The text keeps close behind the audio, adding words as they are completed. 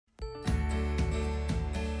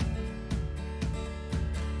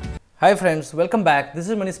Hi friends, welcome back. This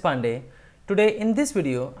is Manish Pandey. Today in this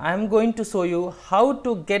video, I am going to show you how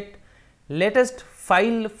to get latest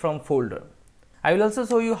file from folder. I will also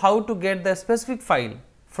show you how to get the specific file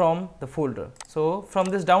from the folder. So from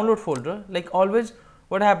this download folder, like always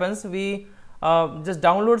what happens, we just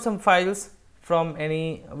download some files from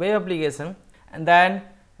any web application and then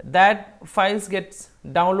that files gets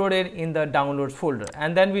downloaded in the downloads folder,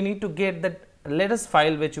 and then we need to get that latest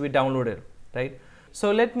file which we downloaded, right?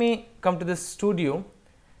 So let me come to this studio,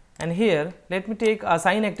 and here let me take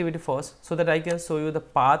assign activity first so that I can show you the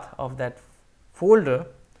path of that folder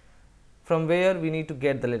from where we need to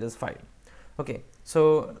get the latest file. Okay,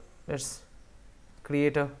 so let's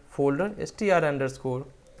create a folder str underscore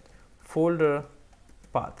folder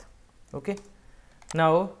path. Okay,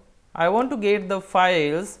 now I want to get the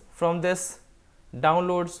files from this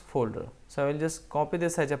downloads folder, so I will just copy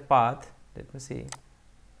this as a path. Let me see,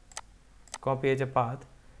 copy as a path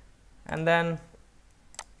and then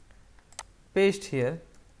paste here.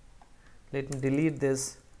 Let me delete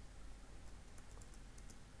this.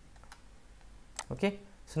 Okay,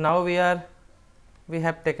 so now we have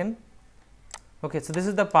taken. Okay, so this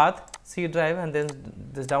is the path, C drive, and then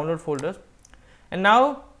this download folder, and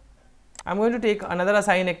now I'm going to take another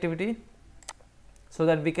assign activity so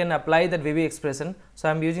that we can apply that VB expression. So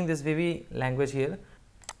I'm using this VB language here.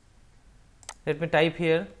 Let me type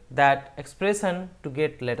here that expression to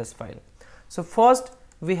get latest file. So first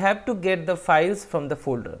we have to get the files from the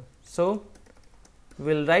folder. So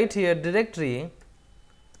we'll write here directory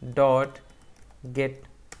dot get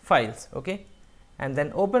files. Okay, and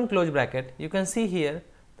then open close bracket. You can see here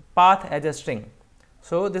the path as a string.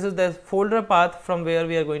 So this is the folder path from where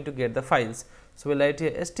we are going to get the files. So we'll write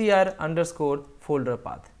here str underscore folder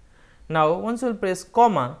path. Now once we'll press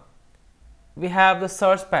comma, we have the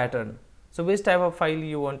search pattern. So which type of file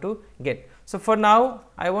you want to get. So for now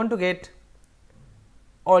I want to get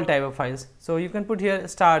all type of files. So you can put here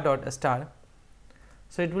star dot star.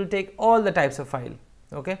 So it will take all the types of file.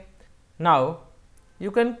 Okay, now you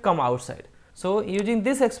can come outside. So using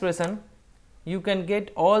this expression you can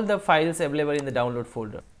get all the files available in the download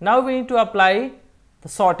folder. Now we need to apply the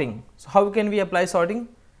sorting. So how can we apply sorting?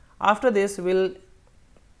 After this we'll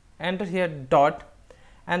enter here dot,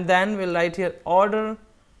 and then we'll write here order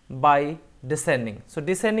by descending. So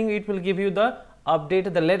descending, it will give you the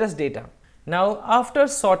update, the latest data. Now after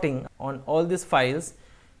sorting on all these files,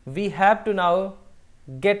 we have to now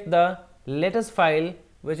get the latest file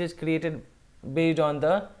which is created based on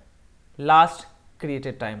the last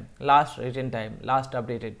created time, last written time, last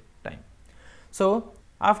updated time. So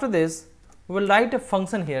after this we will write a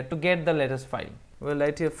function here to get the latest file. We will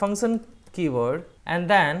write here function keyword and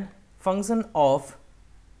then function of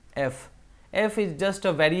f. F is just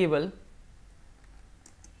a variable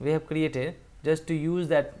we have created just to use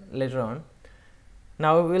that later on.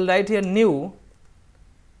 Now we will write here new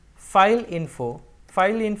file info.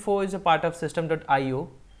 File info is a part of system.io.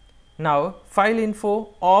 Now file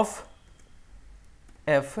info of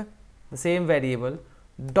f, the same variable,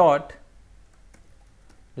 dot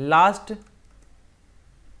last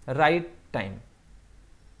write time.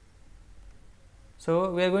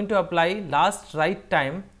 So we are going to apply last write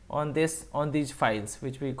time on these files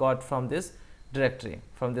which we got from this directory,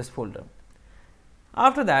 from this folder.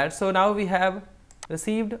 After that, so now we have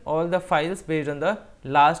received all the files based on the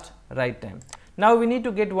last write time. Now we need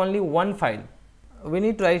to get only one file. We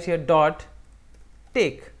need to write here dot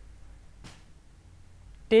take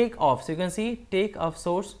off. So you can see take of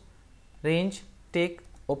source range take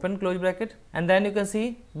open close bracket, and then you can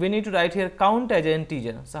see we need to write here count as an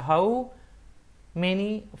integer. So how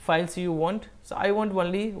many files you want? So I want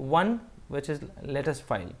only one, which is latest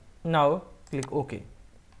file. Now click OK.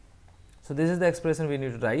 So this is the expression we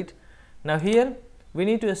need to write. Now here we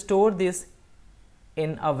need to store this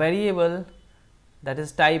in a variable that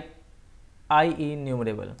is type IE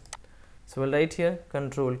numerable. So we'll write here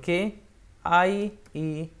control K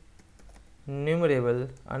IE numerable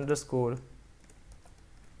underscore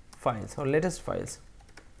files or latest files,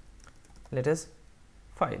 latest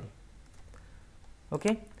file.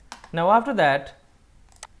 Okay, now after that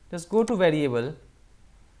just go to variable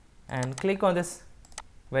and click on this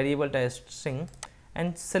variable type string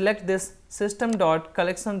and select this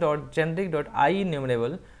system.collection.generic.ie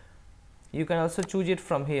numerable. You can also choose it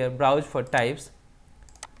from here, browse for types,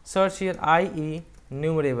 search here IE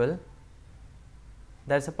numerable,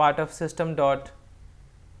 that's a part of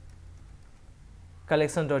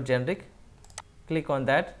system.collection.generic. Click on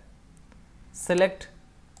that, select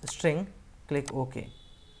string, click OK.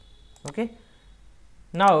 Okay,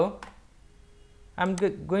 now I am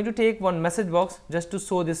going to take one message box just to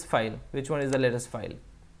show this file, which one is the latest file.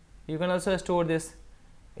 You can also store this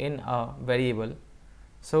in a variable.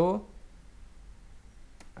 So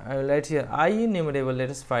I will write here IEnumerable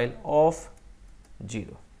latest file of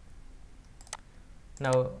 0.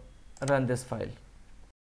 Now run this file.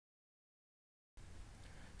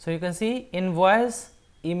 So you can see invoice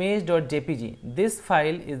image.jpg. This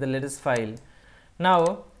file is the latest file.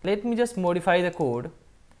 Now let me just modify the code,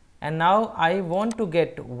 and now I want to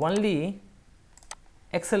get only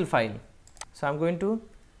Excel file. So I am going to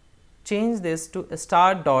change this to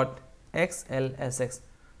start.xlsx.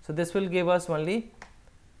 So this will give us only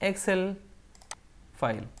Excel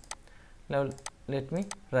file. Now let me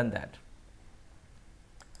run that.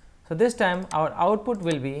 So this time our output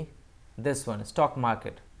will be this one, stock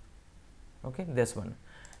market. Okay, this one.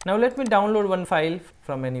 Now let me download one file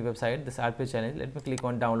from any website, this RPA challenge. Let me click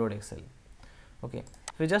on download Excel. Okay,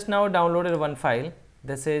 so we just now downloaded one file.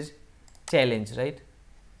 This is challenge, right?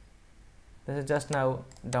 This is just now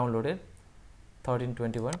downloaded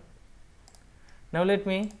 1321. Now let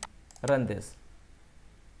me run this.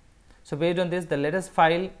 So based on this, the latest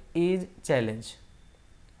file is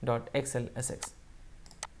challenge.xlsx.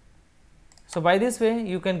 So by this way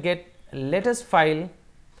you can get latest file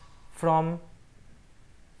from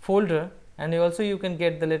folder, and also you can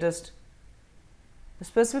get the latest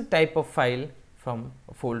specific type of file from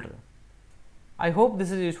a folder. I hope this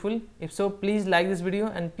is useful. If so, please like this video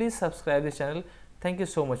and please subscribe this channel. Thank you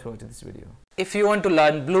so much for watching this video. If you want to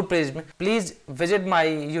learn Blue Prism, please visit my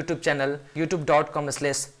YouTube channel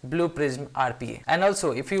youtube.com/blueprismrpa. And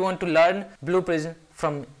also if you want to learn Blue Prism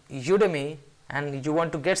from Udemy and you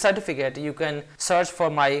want to get certificate, you can search for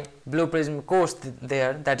my Blue Prism course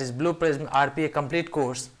there, that is Blue Prism RPA complete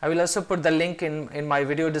course. I will also put the link in my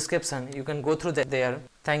video description. You can go through there.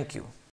 Thank you.